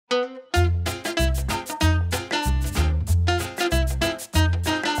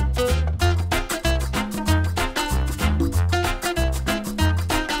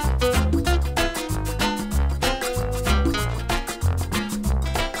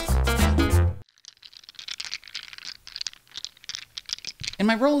In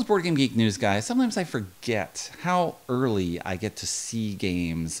my role as Board Game Geek news guy, sometimes I forget how early I get to see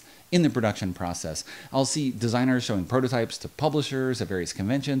games in the production process. I'll see designers showing prototypes to publishers at various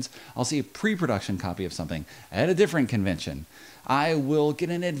conventions. I'll see a pre-production copy of something at a different convention. I will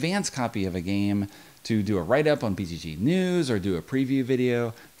get an advanced copy of a game to do a write-up on BGG News or do a preview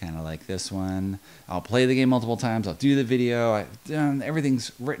video, kind of like this one. I'll play the game multiple times. I'll do the video.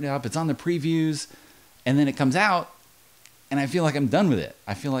 Everything's written up. It's on the previews. And then it comes out, and I feel like I'm done with it.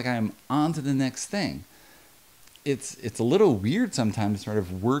 I feel like I'm on to the next thing. It's a little weird sometimes sort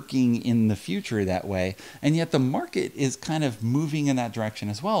of working in the future that way, and yet the market is kind of moving in that direction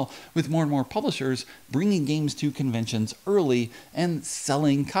as well, with more and more publishers bringing games to conventions early and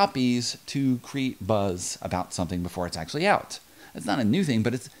selling copies to create buzz about something before it's actually out. It's not a new thing,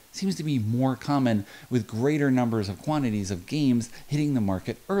 but it seems to be more common with greater numbers of quantities of games hitting the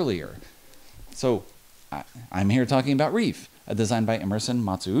market earlier. So I'm here talking about Reef, a design by Emerson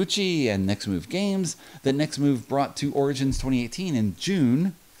Matsuuchi and Next Move Games that Next Move brought to Origins 2018 in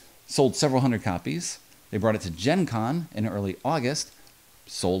June, sold several hundred copies. They brought it to Gen Con in early August,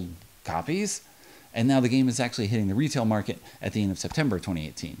 sold copies, and now the game is actually hitting the retail market at the end of September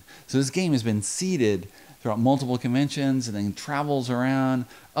 2018. So this game has been seeded throughout multiple conventions and then travels around.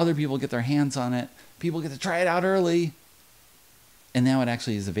 Other people get their hands on it. People get to try it out early. And now it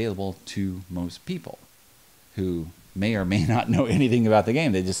actually is available to most people who may or may not know anything about the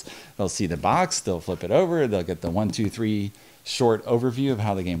game. They'll see the box, they'll flip it over, they'll get the 1, 2, 3 short overview of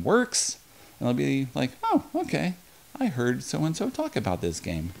how the game works, and they'll be like, oh, okay, I heard so-and-so talk about this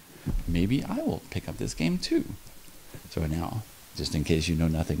game. Maybe I will pick up this game too. So now, just in case you know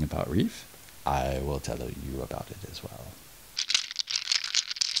nothing about Reef, I will tell you about it as well.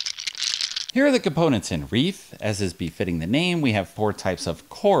 Here are the components in Reef. As is befitting the name, we have 4 types of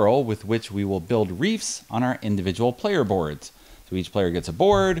coral with which we will build reefs on our individual player boards. So each player gets a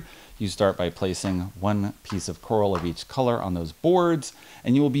board. You start by placing 1 piece of coral of each color on those boards,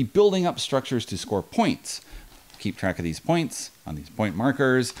 and you will be building up structures to score points. Keep track of these points on these point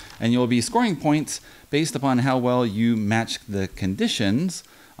markers, and you'll be scoring points based upon how well you match the conditions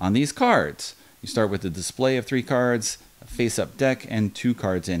on these cards. You start with the display of 3 cards, a face-up deck, and 2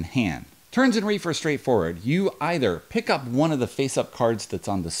 cards in hand. Turns in Reef are straightforward. You either pick up one of the face-up cards that's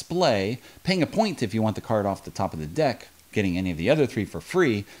on display, paying a point if you want the card off the top of the deck, getting any of the other 3 for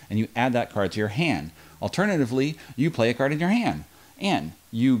free, and you add that card to your hand. Alternatively, you play a card in your hand, and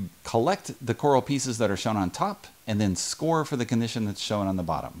you collect the coral pieces that are shown on top, and then score for the condition that's shown on the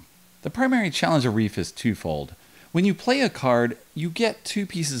bottom. The primary challenge of Reef is twofold. When you play a card, you get 2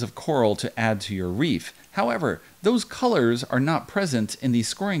 pieces of coral to add to your Reef. However, those colors are not present in the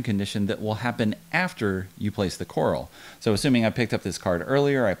scoring condition that will happen after you place the coral. So assuming I picked up this card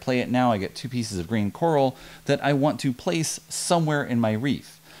earlier, I play it now, I get 2 pieces of green coral that I want to place somewhere in my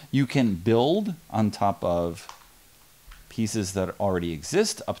Reef. You can build on top of pieces that already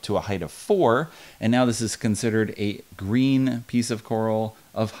exist up to a height of 4, and now this is considered a green piece of coral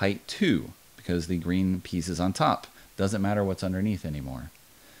of height 2, because the green piece is on top. Doesn't matter what's underneath anymore.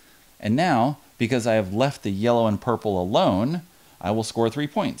 And now, because I have left the yellow and purple alone, I will score 3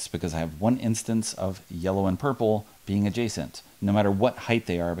 points because I have 1 instance of yellow and purple being adjacent, no matter what height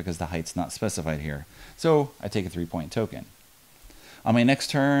they are, because the height's not specified here. So I take a 3-point token. On my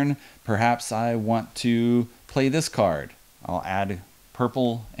next turn, perhaps I want to play this card. I'll add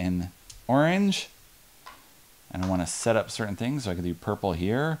purple and orange, and I want to set up certain things. So I can do purple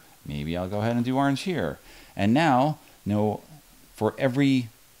here. Maybe I'll go ahead and do orange here. And now, for every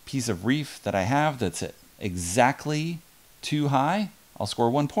piece of Reef that I have that's exactly too high, I'll score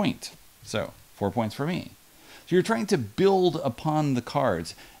 1 point. So 4 points for me. So you're trying to build upon the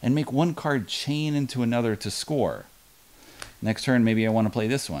cards and make one card chain into another to score. Next turn, maybe I want to play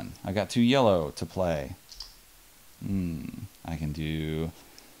this one. I got 2 yellow to play. I can do,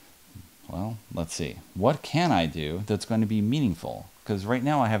 well, let's see. What can I do that's going to be meaningful? Because right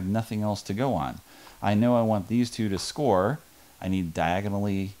now I have nothing else to go on. I know I want these 2 to score. I need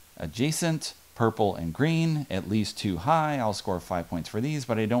diagonally adjacent, purple and green, at least 2 high. I'll score 5 points for these,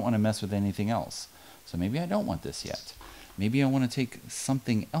 but I don't want to mess with anything else. So maybe I don't want this yet. Maybe I want to take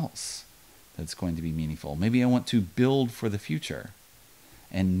something else that's going to be meaningful. Maybe I want to build for the future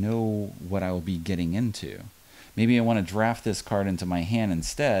and know what I will be getting into. Maybe I want to draft this card into my hand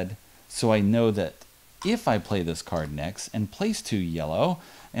instead, so I know that if I play this card next and place 2 yellow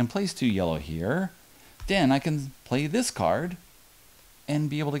and place 2 yellow here, then I can play this card and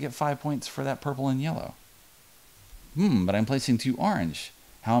be able to get 5 points for that purple and yellow. But I'm placing 2 orange.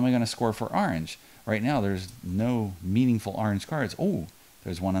 How am I going to score for orange? Right now, there's no meaningful orange cards. Oh,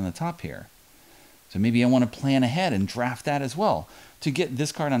 there's one on the top here. So maybe I want to plan ahead and draft that as well. To get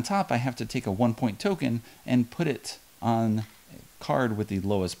this card on top, I have to take a 1-point token and put it on a card with the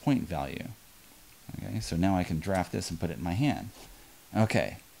lowest point value. Okay, so now I can draft this and put it in my hand.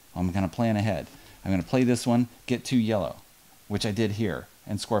 Okay, I'm going to plan ahead. I'm going to play this one, get 2 yellow, which I did here,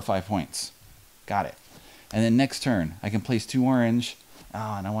 and score 5 points. Got it. And then next turn, I can place 2 orange.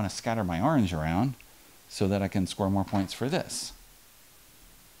 Oh, and I want to scatter my orange around so that I can score more points for this.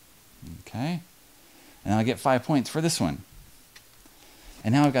 Okay. And I'll get 5 points for this one.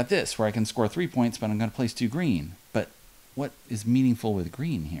 And now I've got this where I can score 3 points, but I'm going to place 2 green. But what is meaningful with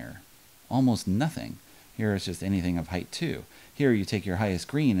green here? Almost nothing. Here it's just anything of height 2. Here you take your highest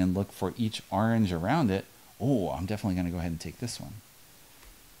green and look for each orange around it. Oh, I'm definitely going to go ahead and take this one.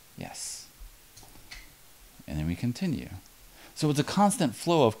 Yes. And then we continue. So it's a constant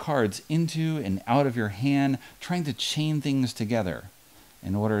flow of cards into and out of your hand, trying to chain things together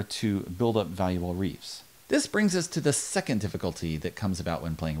in order to build up valuable reefs. This brings us to the second difficulty that comes about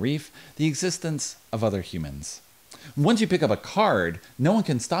when playing Reef, the existence of other humans. Once you pick up a card, no one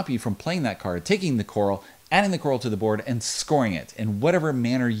can stop you from playing that card, taking the coral, adding the coral to the board, and scoring it in whatever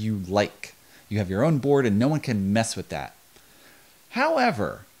manner you like. You have your own board and no one can mess with that.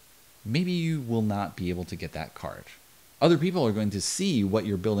 However, maybe you will not be able to get that card. Other people are going to see what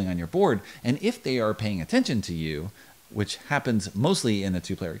you're building on your board, and if they are paying attention to you, which happens mostly in a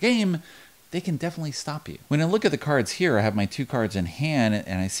 2-player game, they can definitely stop you. When I look at the cards here, I have my 2 cards in hand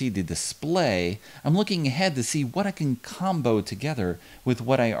and I see the display. I'm looking ahead to see what I can combo together with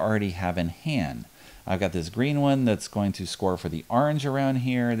what I already have in hand. I've got this green one that's going to score for the orange around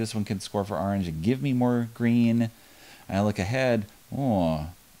here. This one can score for orange and give me more green. And I look ahead, oh,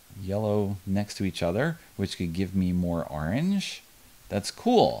 yellow next to each other, which could give me more orange. That's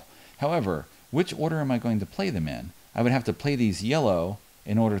cool. However, which order am I going to play them in? I would have to play these yellow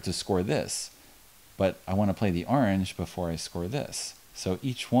in order to score this, but I want to play the orange before I score this. So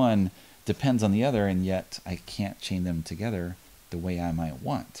each one depends on the other, and yet I can't chain them together the way I might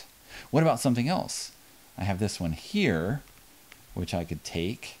want. What about something else? I have this one here, which I could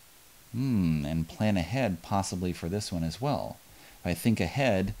take and plan ahead possibly for this one as well. If I think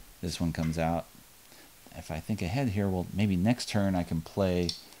ahead, this one comes out. If I think ahead here, well, maybe next turn I can play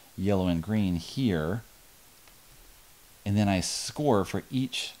yellow and green here, and then I score for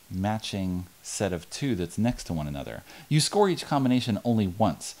each matching set of 2 that's next to one another. You score each combination only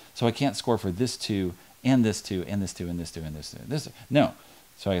once, so I can't score for this 2, and this 2, and this 2, and this 2, and this 2, and this 2. No.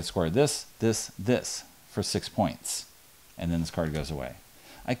 So I can score this, this, this for 6 points, and then this card goes away.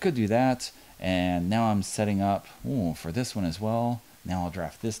 I could do that, and now I'm setting up for this one as well. Now I'll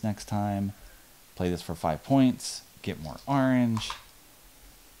draft this next time, play this for 5 points, get more orange,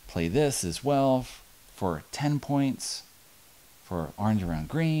 play this as well for 10 points, for orange around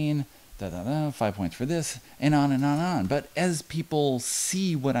green, 5 points for this, and on and on and on. But as people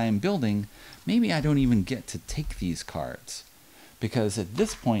see what I'm building, maybe I don't even get to take these cards. Because at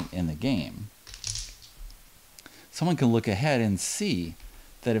this point in the game, someone can look ahead and see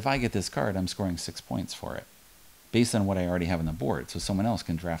that if I get this card, I'm scoring 6 points for it, based on what I already have on the board, so someone else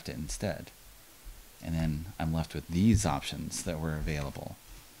can draft it instead. And then I'm left with these options that were available.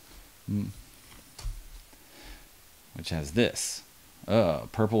 Which has this.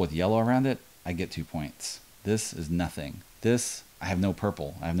 Purple with yellow around it, I get 2 points. This is nothing. This, I have no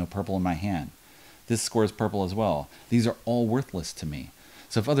purple. I have no purple in my hand. This scores purple as well. These are all worthless to me.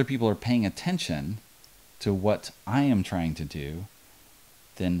 So if other people are paying attention to what I am trying to do,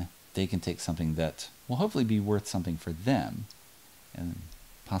 then they can take something that will hopefully be worth something for them and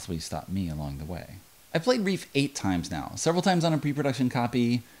possibly stop me along the way. I've played Reef 8 times now, several times on a pre-production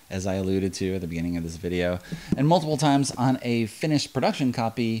copy, as I alluded to at the beginning of this video, and multiple times on a finished production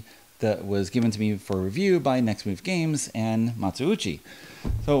copy that was given to me for review by Next Move Games and Matsuuchi.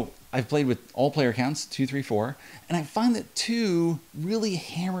 So I've played with all player counts, 2, 3, 4, and I find that 2 really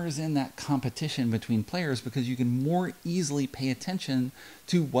hammers in that competition between players because you can more easily pay attention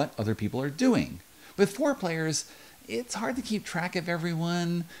to what other people are doing. With 4 players, it's hard to keep track of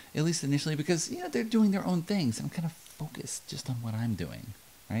everyone, at least initially, because they're doing their own things. I'm kind of focused just on what I'm doing,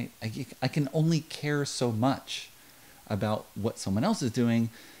 right? I can only care so much about what someone else is doing,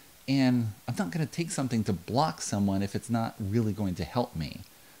 and I'm not going to take something to block someone if it's not really going to help me.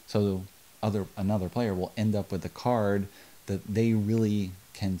 So another player will end up with a card that they really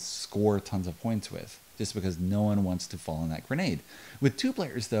can score tons of points with, just because no one wants to fall in that grenade. With 2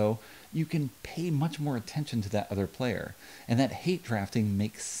 players, though, you can pay much more attention to that other player. And that hate drafting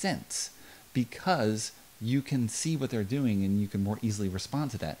makes sense because you can see what they're doing and you can more easily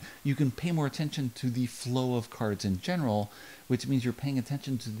respond to that. You can pay more attention to the flow of cards in general, which means you're paying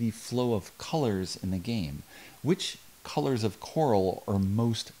attention to the flow of colors in the game. Which colors of coral are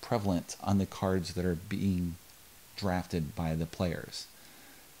most prevalent on the cards that are being drafted by the players?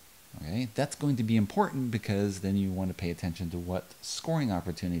 Okay, that's going to be important because then you want to pay attention to what scoring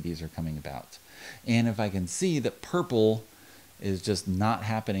opportunities are coming about. And if I can see that purple is just not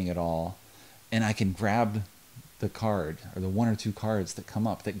happening at all, and I can grab the card or the one or two cards that come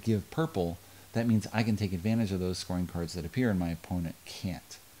up that give purple, that means I can take advantage of those scoring cards that appear and my opponent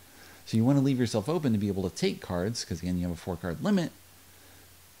can't. So you want to leave yourself open to be able to take cards, because again, you have a 4-card limit,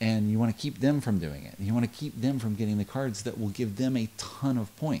 and you want to keep them from doing it. You want to keep them from getting the cards that will give them a ton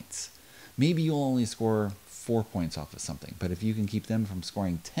of points. Maybe you'll only score 4 points off of something, but if you can keep them from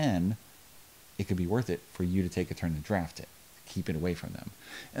scoring 10, it could be worth it for you to take a turn to draft it, keep it away from them.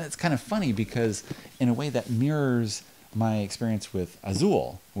 And it's kind of funny because in a way that mirrors my experience with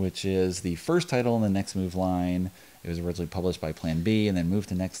Azul, which is the first title in the Next Move line. It was originally published by Plan B and then moved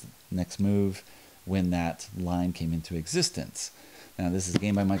to Next Move when that line came into existence. Now, this is a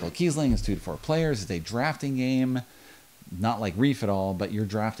game by Michael Kiesling. It's 2 to 4 players. It's a drafting game, not like Reef at all, but you're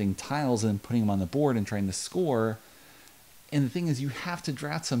drafting tiles and putting them on the board and trying to score. And the thing is, you have to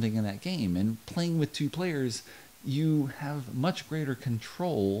draft something in that game. And playing with 2 players, you have much greater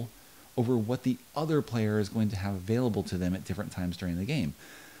control over what the other player is going to have available to them at different times during the game.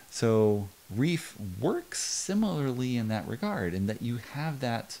 So Reef works similarly in that regard, in that you have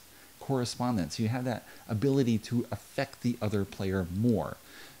that correspondence, you have that ability to affect the other player more,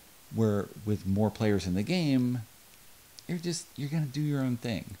 where with more players in the game, you're going to do your own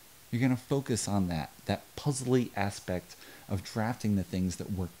thing. You're going to focus on that puzzly aspect of drafting the things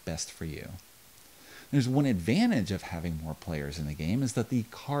that work best for you. There's one advantage of having more players in the game is that the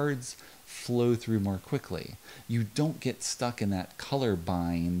cards flow through more quickly. You don't get stuck in that color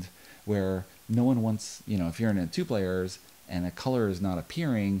bind where no one wants, if you're in 2 players and a color is not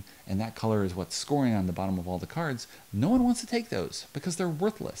appearing and that color is what's scoring on the bottom of all the cards, no one wants to take those because they're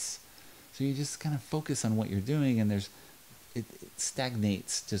worthless. So you just kind of focus on what you're doing, and it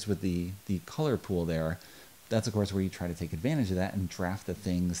stagnates just with the color pool there. That's, of course, where you try to take advantage of that and draft the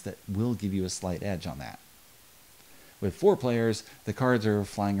things that will give you a slight edge on that. With 4 players, the cards are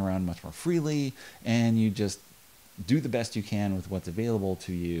flying around much more freely, and you just do the best you can with what's available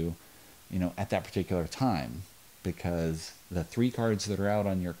to you, at that particular time, because the 3 cards that are out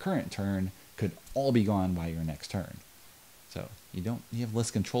on your current turn could all be gone by your next turn. So you have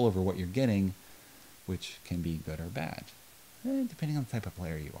less control over what you're getting, which can be good or bad, depending on the type of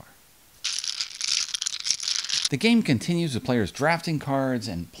player you are. The game continues with players drafting cards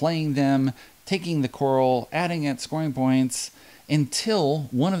and playing them, taking the coral, adding it, scoring points, until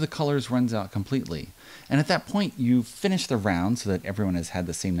one of the colors runs out completely. And at that point, you finish the round so that everyone has had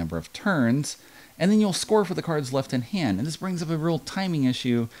the same number of turns, and then you'll score for the cards left in hand. And this brings up a real timing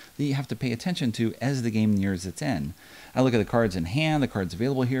issue that you have to pay attention to as the game nears its end. I look at the cards in hand, the cards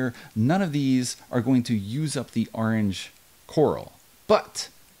available here. None of these are going to use up the orange coral. But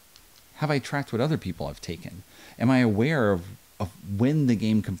have I tracked what other people have taken? Am I aware of when the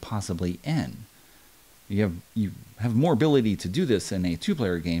game can possibly end? You have more ability to do this in a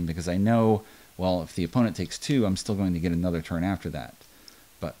 2-player game because I know, well, if the opponent takes 2, I'm still going to get another turn after that.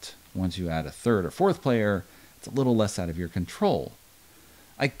 But once you add a 3rd or 4th player, it's a little less out of your control.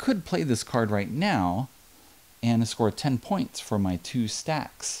 I could play this card right now and score 10 points for my 2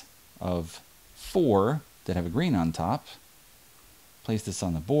 stacks of 4 that have a green on top. Place this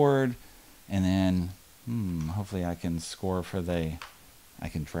on the board, and then hopefully I can score I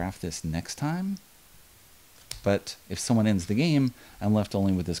can draft this next time. But if someone ends the game, I'm left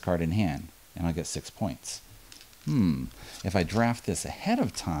only with this card in hand, and I'll get 6 points. If I draft this ahead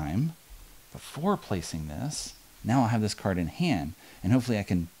of time, before placing this, now I'll have this card in hand, and hopefully I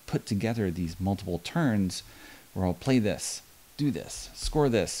can put together these multiple turns where I'll play this, do this, score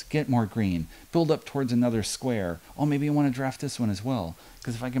this, get more green, build up towards another square. Oh, maybe I want to draft this one as well,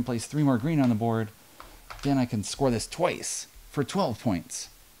 because if I can place 3 more green on the board, then I can score this twice for 12 points.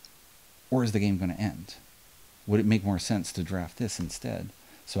 Or is the game going to end? Would it make more sense to draft this instead,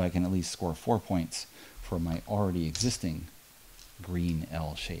 so I can at least score 4 points for my already existing green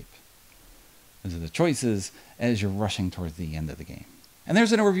L shape? Those are the choices as you're rushing towards the end of the game. And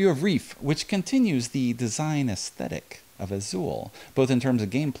there's an overview of Reef, which continues the design aesthetic of Azul, both in terms of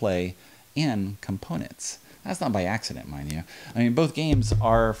gameplay and components. That's not by accident, mind you. I mean, both games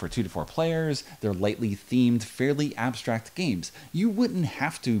are for 2 to 4 players. They're lightly themed, fairly abstract games. You wouldn't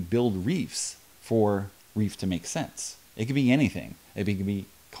have to build reefs for Reef to make sense. It could be anything. It could be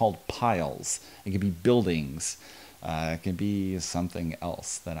called piles. It could be buildings. It can be something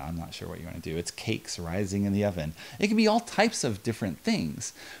else that I'm not sure what you want to do. It's cakes rising in the oven. It can be all types of different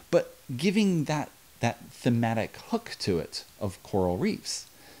things, but giving that thematic hook to it of coral reefs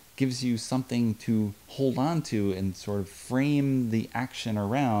gives you something to hold on to and sort of frame the action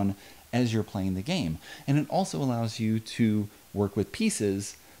around as you're playing the game. And it also allows you to work with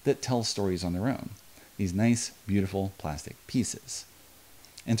pieces that tell stories on their own. These nice, beautiful plastic pieces.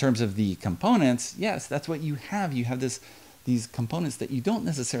 In terms of the components, yes, that's what you have. You have these components that you don't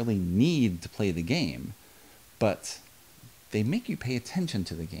necessarily need to play the game, but they make you pay attention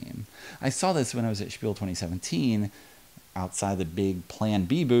to the game. I saw this when I was at Spiel 2017, outside the big Plan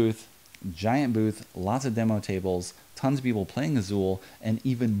B booth, giant booth, lots of demo tables, tons of people playing Azul, and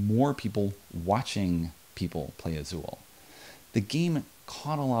even more people watching people play Azul. The game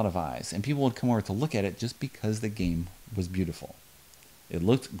caught a lot of eyes, and people would come over to look at it just because the game was beautiful. It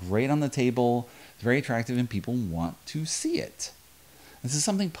looked great on the table, very attractive, and people want to see it. This is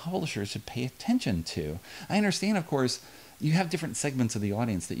something publishers should pay attention to. I understand, of course, you have different segments of the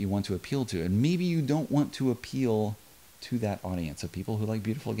audience that you want to appeal to, and maybe you don't want to appeal to that audience of people who like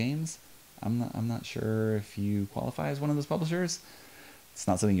beautiful games. I'm not sure if you qualify as one of those publishers. It's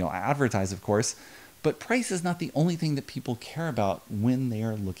not something you'll advertise, of course, but price is not the only thing that people care about when they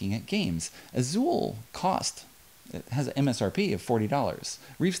are looking at games. Azul it has an MSRP of $40.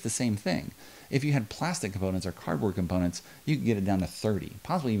 Reef's the same thing. If you had plastic components or cardboard components, you could get it down to $30,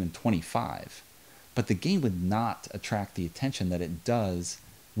 possibly even $25. But the game would not attract the attention that it does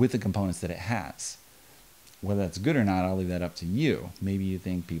with the components that it has. Whether that's good or not, I'll leave that up to you. Maybe you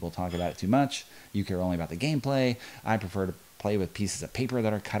think people talk about it too much. You care only about the gameplay. I prefer to play with pieces of paper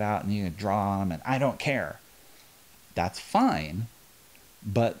that are cut out and you can draw on them, and I don't care. That's fine,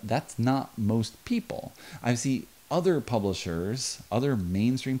 but that's not most people. I see other publishers, other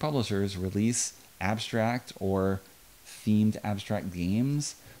mainstream publishers, release abstract or themed abstract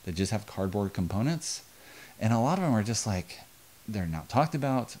games that just have cardboard components. And a lot of them are just like, they're not talked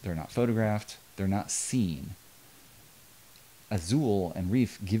about, they're not photographed, they're not seen. Azul and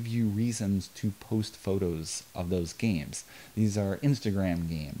Reef give you reasons to post photos of those games. These are Instagram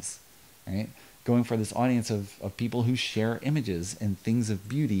games, right? Going for this audience of people who share images and things of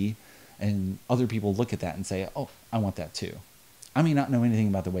beauty, and other people look at that and say, oh, I want that too. I may not know anything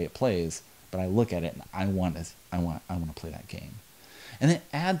about the way it plays, but I look at it and I want to play that game. And then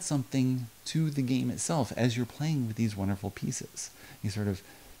add something to the game itself as you're playing with these wonderful pieces. You sort of,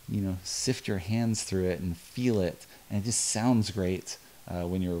 sift your hands through it and feel it, and it just sounds great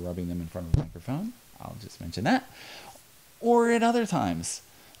when you're rubbing them in front of a microphone. I'll just mention that. Or at other times.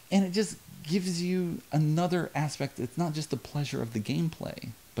 And it just gives you another aspect. It's not just the pleasure of the gameplay,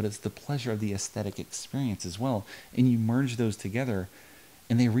 but it's the pleasure of the aesthetic experience as well. And you merge those together,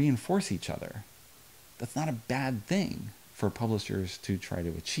 and they reinforce each other. That's not a bad thing for publishers to try to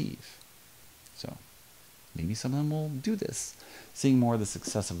achieve. So maybe some of them will do this, seeing more of the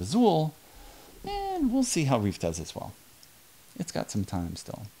success of Azul, and we'll see how Reef does as well. It's got some time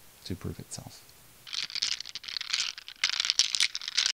still to prove itself.